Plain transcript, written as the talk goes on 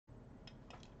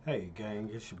Hey gang,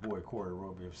 it's your boy Corey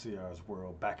Roby of CR's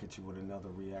World, back at you with another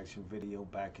reaction video,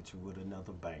 back at you with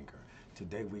another banger.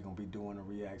 Today we're going to be doing a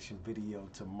reaction video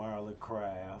to MARLON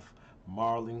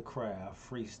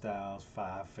Freestyles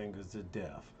 5 Fingers to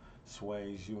Death,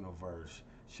 SWAYS Universe.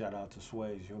 Shout out to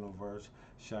SWAYS Universe,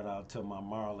 shout out to my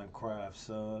MARLON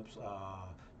subs,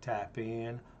 tap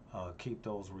in, keep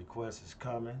those requests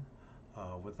coming.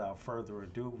 Without further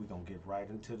ado, we're going to get right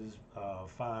into this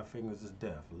 5 Fingers of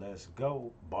Death. Let's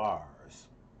go. Bars.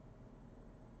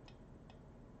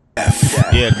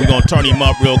 Yeah, we're going to turn him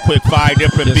up real quick. 5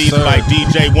 different beats by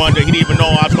DJ Wonder. He didn't even know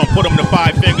I was going to put him to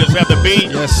 5 fingers. Have the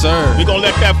beat? Yes, sir. We're going to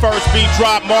let that first beat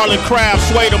drop. MARLON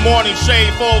Sway the Morning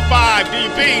Shade, full 5.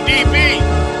 DP.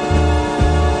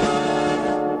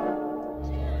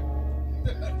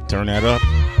 Turn that up.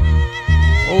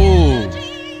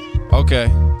 Ooh.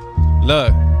 Okay.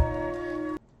 Look.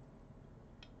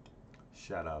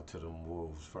 Shout out to them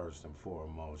wolves first and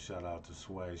foremost. Shout out to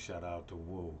Sway. Shout out to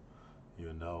Woo.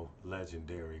 You know,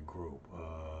 legendary group.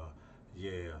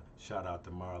 Yeah. Shout out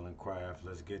to MARLON.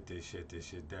 Let's get this shit. This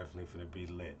shit definitely finna be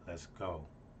lit. Let's go.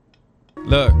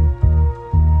 Look.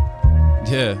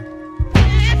 Yeah.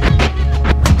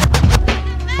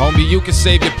 Homie, you can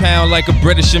save your pound like a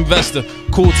British investor.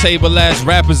 Cool table ass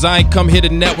rappers, I ain't come here to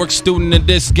network student in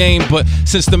this game. But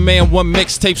since the man won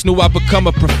mixtapes, knew I become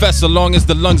a professor. Long as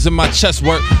the lungs in my chest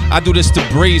work, I do this to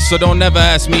breathe, so don't ever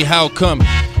ask me how come.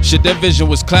 Shit, their vision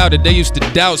was clouded, they used to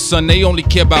doubt, son. They only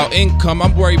care about income,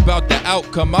 I'm worried about the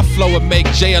outcome. My flow would make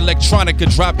J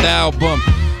Electronica drop the album.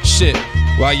 Shit.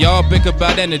 While y'all bicker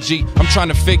about energy, I'm trying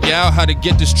to figure out how to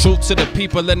get this truth to the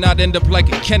people and not end up like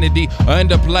a Kennedy or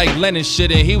end up like Lennon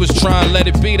shit. And he was trying to let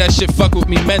it be, that shit fuck with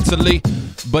me mentally.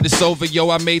 But it's over, yo,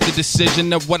 I made the decision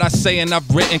that what I say and I've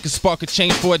written can spark a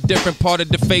change for a different part of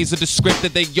the phase of the script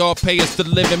that they all pay us to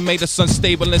live and made us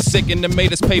unstable and sick and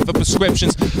made us pay for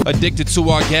prescriptions. Addicted to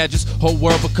our gadgets, whole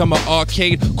world become an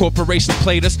arcade. Corporations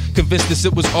played us, convinced us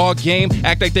it was our game.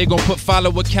 Act like they gon' put follow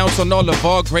accounts on all of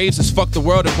our graves. Just fuck the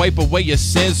world and wipe away your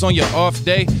sins on your off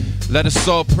day. Let us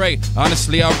all pray,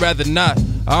 honestly I'd rather not.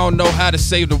 I don't know how to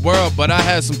save the world, but I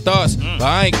had some thoughts. But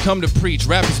I ain't come to preach,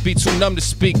 rappers be too numb to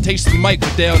speak. Taste the mic,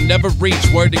 but they'll never reach.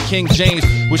 Word to King James,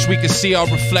 wish we could see our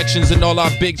reflections in all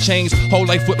our big chains. Whole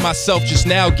life with myself, just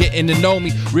now getting to know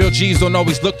me. Real G's don't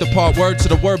always look the part, word to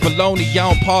the word baloney.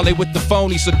 Y'all don't parlay with the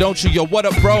phony, so don't you, yo, what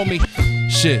up bro me?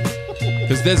 Shit.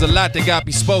 Cause there's a lot that got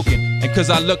be spoken. And cause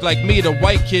I look like me, the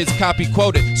white kids copy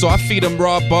quoted. So I feed them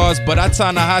raw bars, but I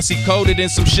Ta-Nehisi coded in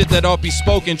some shit that ought be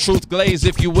spoken. Truth glaze,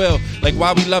 if you will. Like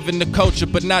why we loving the culture,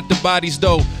 but not the bodies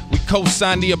though. We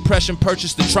co-signed the oppression,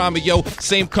 purchased the trauma, yo.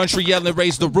 Same country yelling,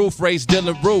 raise the roof, raise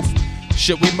Dylan Roof.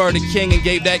 Shit, we murdered King and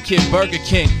gave that kid Burger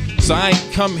King. So I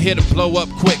ain't come here to blow up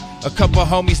quick. A couple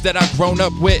homies that I've grown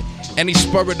up with. Any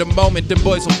spur of the moment, them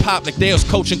boys will pop like they was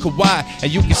coaching Kawhi.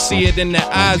 And you can see it in their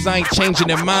eyes, I ain't changing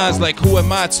their minds. Like who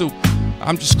am I to?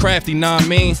 I'm just crafty, know what I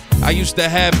mean? I used to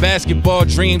have basketball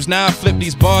dreams, now I flip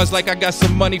these bars like I got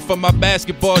some money for my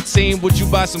basketball team. Would you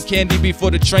buy some candy before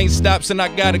the train stops and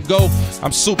I gotta go?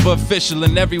 I'm super official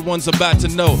and everyone's about to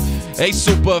know. A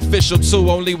super official too,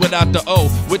 only without the O.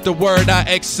 With the word I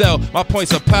excel, my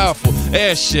points are powerful.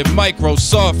 Air shit, micro,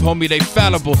 soft, homie, they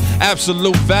fallible.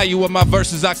 Absolute value of my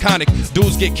verses iconic.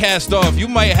 Dudes get cast off, you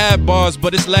might have bars,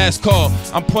 but it's last call.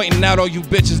 I'm pointing out all you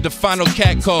bitches, the final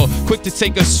cat call. Quick to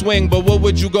take a swing, but what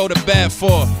would you go to bat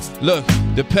for? Look,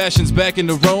 the passion's back in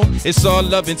the room. It's all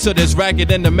love until there's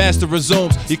racket and the master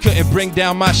resumes. You couldn't bring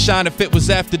down my shine if it was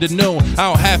after the noon. I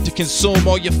don't have to consume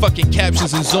all your fucking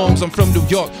captions and zooms. I'm from New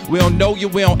York, we don't know you,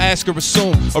 we don't ask or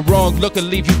assume. A wrong look will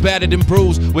leave you battered and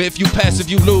bruised. Where if you passive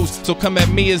you lose, so come at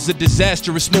me as a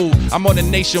disastrous move. I'm on a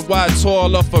nationwide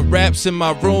tour off of raps in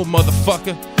my room,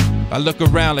 motherfucker. I look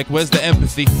around like where's the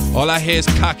empathy? All I hear is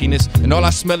cockiness and all I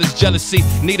smell is jealousy.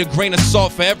 Need a grain of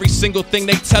salt for every single thing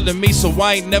they telling me. So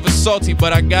I ain't never salty,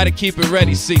 but I gotta keep it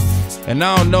ready, see. And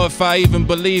I don't know if I even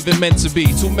believe it meant to be.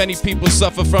 Too many people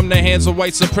suffer from the hands of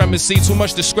white supremacy. Too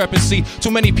much discrepancy.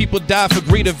 Too many people die for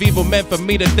greed of evil men. For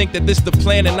me to think that this the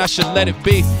plan and I should let it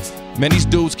be. Man, these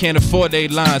dudes can't afford their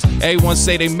lines. Everyone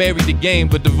say they married the game,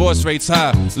 but divorce rates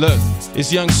high. Look,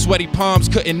 it's young sweaty palms,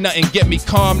 couldn't nothing get me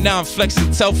calm. Now I'm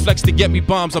flexing, tell flex to get me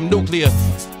bombs, I'm nuclear.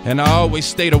 And I always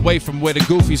stayed away from where the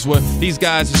goofies were. These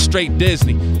guys are straight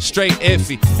Disney, straight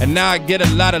iffy. And now I get a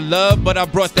lot of love, but I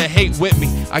brought the hate with me.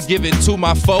 I give it to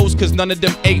my foes, cause none of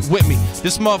them ate with me.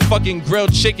 This motherfucking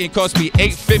grilled chicken cost me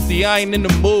 $8.50. I ain't in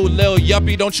the mood, lil'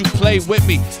 yuppie, don't you play with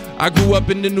me. I grew up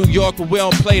in New York, but we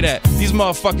don't play that. These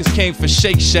motherfuckers came for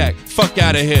Shake Shack. Fuck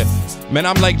out of here. Man,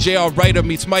 I'm like J.R. Writer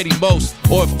meets Mighty Most.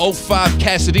 Or if 05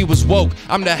 Cassidy was woke.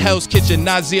 I'm the Hell's Kitchen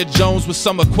Nazir Jones with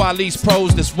some of Quali's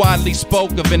pros that's widely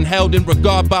spoke of and held in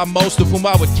regard by most of whom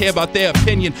I would care about their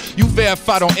opinion. You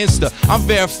verified on Insta. I'm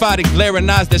verified in glaring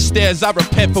eyes that stares. I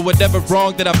repent for whatever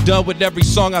wrong that I've done with every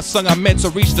song I sung. I meant to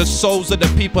reach the souls of the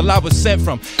people I was sent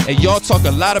from. And y'all talk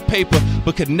a lot of paper,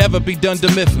 but could never be done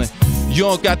to Mifflin. You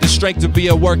don't got the strength to be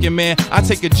a working man. I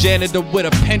take a janitor with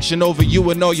a pension over you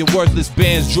and all your worthless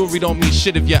bands. Jewelry don't mean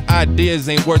shit if your ideas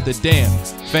ain't worth a damn.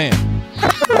 Fam.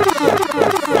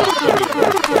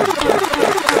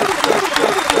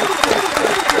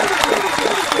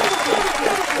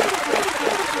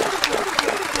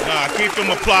 Keep them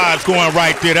applause going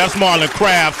right there. That's Marlon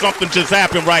Craft. Something just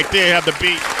happened right there. Have the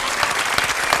beat.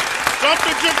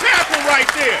 Something just happened right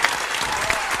there.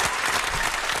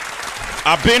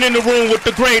 I've been in the room with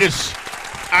the greatest.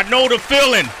 I know the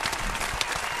feeling.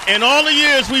 In all the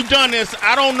years we've done this,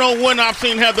 I don't know when I've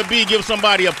seen Heather B give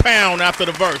somebody a pound after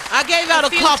the verse. I gave out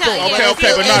a couple.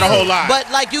 Okay, but not a whole lot.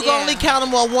 But like you can only count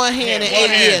them on one hand in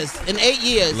 8 years. In 8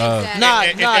 years. Nah,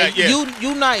 you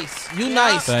nice. You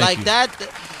nice. Like that.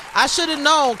 I should have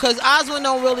known, because Oswin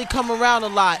don't really come around a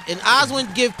lot. And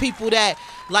Oswin give people that,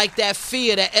 like that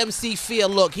fear, that MC fear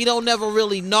look. He don't never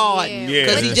really nod,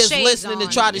 because he just listening to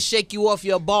try to shake you off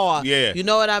your bar. You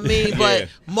know what I mean? But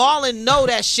Marlon know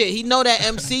that shit. He know that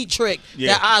MC trick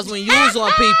that Oswin use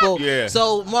on people.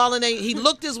 So Marlon ain't, he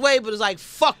looked his way, but it's like,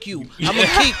 fuck you. I'm gonna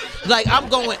keep, like, I'm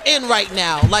going in right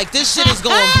now. Like, this shit is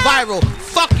going viral.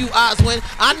 Fuck you, Oswin.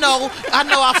 I know,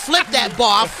 I flipped that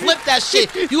bar. I flipped that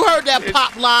shit. You heard that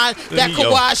pop line, that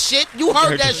Kawhi shit. You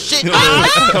heard that shit.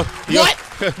 What?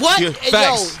 What?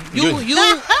 Facts. Yo, you.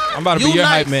 I'm about to be your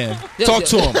hype man. Talk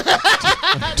to him.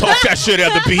 Talk that shit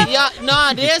at the beat. Yeah,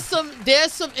 nah, there's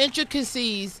some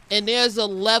intricacies, and there's a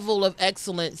level of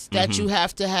excellence that you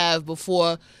have to have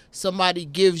before somebody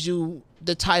gives you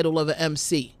the title of an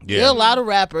MC. There are a lot of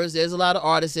rappers, there's a lot of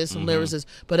artists, there's some lyricists,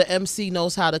 but an MC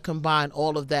knows how to combine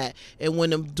all of that. And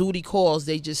when the duty calls,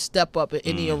 they just step up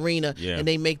in the arena and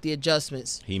they make the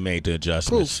adjustments. He made the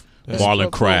adjustments. Proof.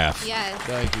 Marlon Craft. Yes.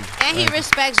 Thank you. And he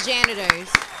respects janitors.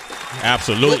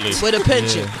 Absolutely. With a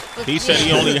pension. He said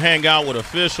he only hang out with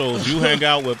officials. You hang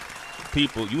out with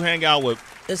people. You hang out with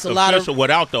officials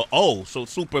without the O. So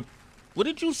super. What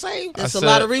did you say? There's a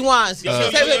lot of rewinds. Save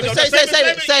it.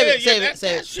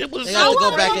 They have to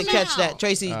go back and catch that.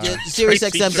 Tracy,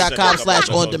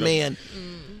 SiriusXM.com/on-demand.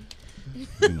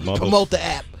 Promote the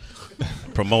app.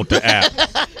 Promote the app.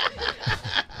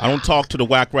 I don't talk to the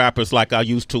whack rappers like I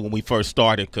used to when we first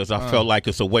started, because I felt like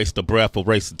it's a waste of breath, a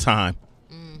waste of time,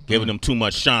 giving them too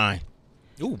much shine.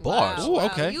 Ooh, bars. Wow, Ooh,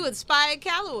 okay. You inspired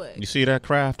Calloway. You see that,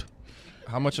 Craft?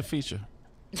 How much a feature?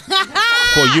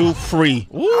 For you, free.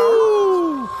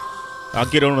 Woo! I'll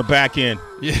get on the back end.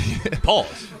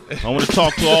 Pause. I want to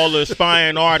talk to all the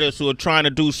aspiring artists who are trying to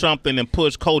do something and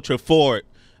push culture forward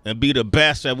and be the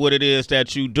best at what it is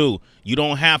that you do. You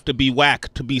don't have to be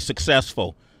whack to be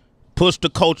successful. Push the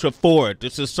culture forward.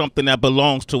 This is something that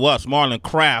belongs to us. Marlon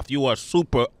Craft, you are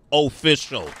super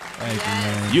official. Thank you,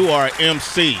 man. You are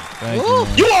MC. Thank you,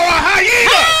 man. You are a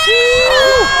hyena!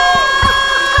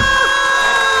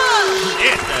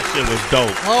 That shit was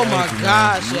dope. Oh my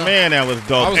gosh, man, that was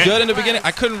dope. I was good in the beginning.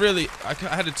 I couldn't really. I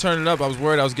had to turn it up. I was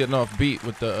worried I was getting off beat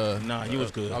with the. Nah, you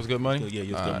was good. I was good money. Yeah,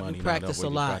 you was good money. He practiced a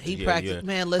lot. He practiced.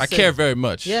 Man, listen. I care very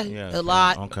much. Yeah, a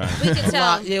lot. Okay. We can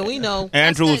tell. Yeah, we know.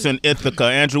 Andrew's in Ithaca.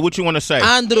 Andrew, what you want to say?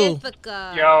 Andrew.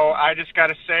 Yo, I just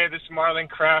gotta say, this Marlon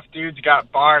Craft dude's got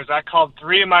bars. I called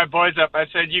 3 of my boys up. I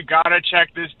said, you gotta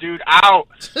check this dude out.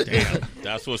 Damn.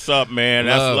 That's what's up, man.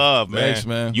 That's love, man. Thanks,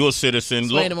 man. You're a citizen.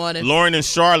 Morning. Lauren and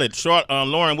Charlotte.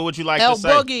 Lauren, what would you like to say?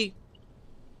 Boogie.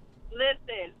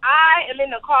 Listen, I am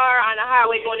in the car on the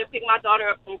highway going to pick my daughter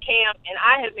up from camp, and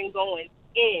I have been going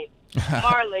in.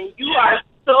 Marlon, you are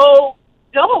so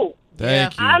dope.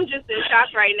 Thank you. I'm just in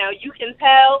shock right now. You can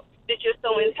tell that you're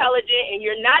so intelligent, and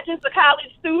you're not just a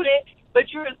college student,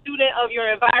 but you're a student of your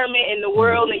environment and the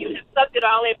world, and you just sucked it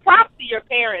all in. Props to your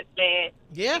parents, man.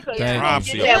 Yeah. Because you don't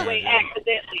get that way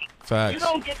accidentally. Facts. You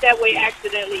don't get that way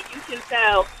accidentally. You can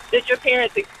tell that your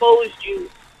parents exposed you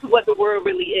to what the world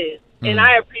really is. And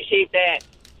I appreciate that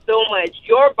so much.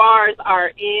 Your bars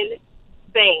are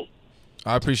insane.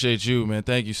 I appreciate you, man.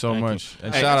 Thank you so much.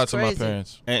 And shout out to my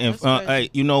parents. And hey,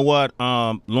 you know what?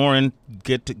 Lauren,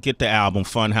 get the album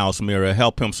Funhouse Mirror.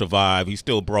 Help him survive. He's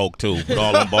still broke too with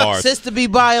all them bars. Sister be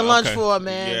buying lunch for him,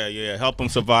 man. Yeah. Help him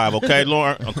survive. Okay,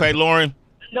 Lauren. Okay, Lauren.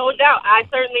 No doubt. I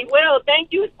certainly will.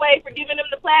 Thank you, Sway, for giving them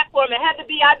the platform. It had to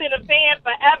be. I've been a fan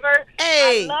forever.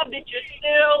 Hey. I love that you're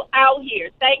still out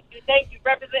here. Thank you. Thank you.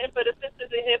 Representing for the sisters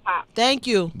in hip-hop. Thank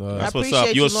you. That's what's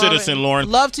up. You're a citizen,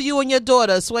 Lauren. Love to you and your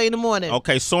daughter, Sway in the morning.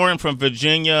 Okay, Soren from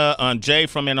Virginia, Jay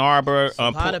from Ann Arbor.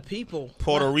 A lot of people.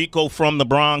 Puerto Rico from the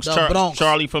Bronx. Bronx.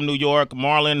 Charlie from New York.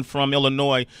 Marlon from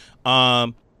Illinois.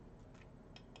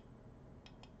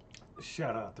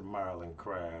 Shout out to Marlon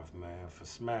Craft, man, for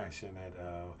smashing that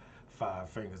 5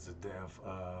 Fingers of Death,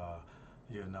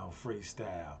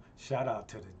 freestyle. Shout out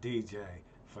to the DJ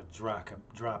for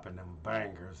dropping them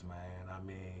bangers, man. I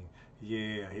mean,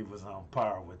 yeah, he was on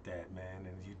par with that, man.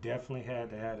 And you definitely had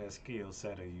to have that skill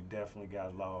set, or you definitely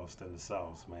got lost in the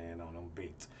sauce, man, on them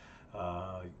beats.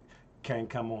 Can't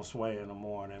come on Sway in the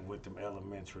morning with them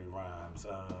elementary rhymes.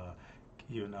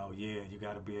 You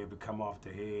got to be able to come off the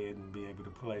head and be able to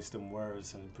place them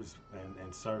words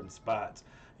in certain spots,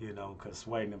 because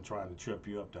Sway and them trying to trip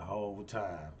you up the whole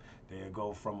time. They'll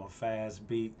go from a fast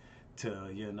beat to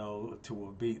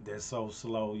a beat that's so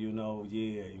slow, and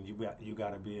you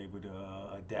got to be able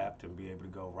to adapt and be able to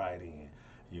go right in,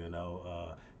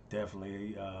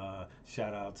 definitely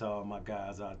shout out to all my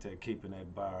guys out there keeping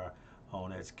that bar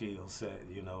on that skill set,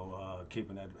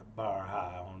 keeping that bar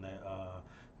high on that,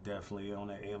 definitely on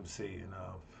that MC. And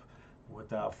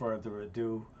without further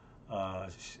ado,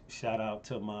 shout out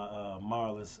to my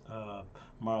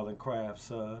Marlon Craft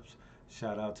subs.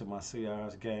 Shout out to my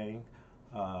CRs gang.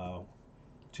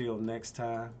 Till next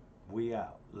time, we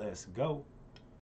out. Let's go.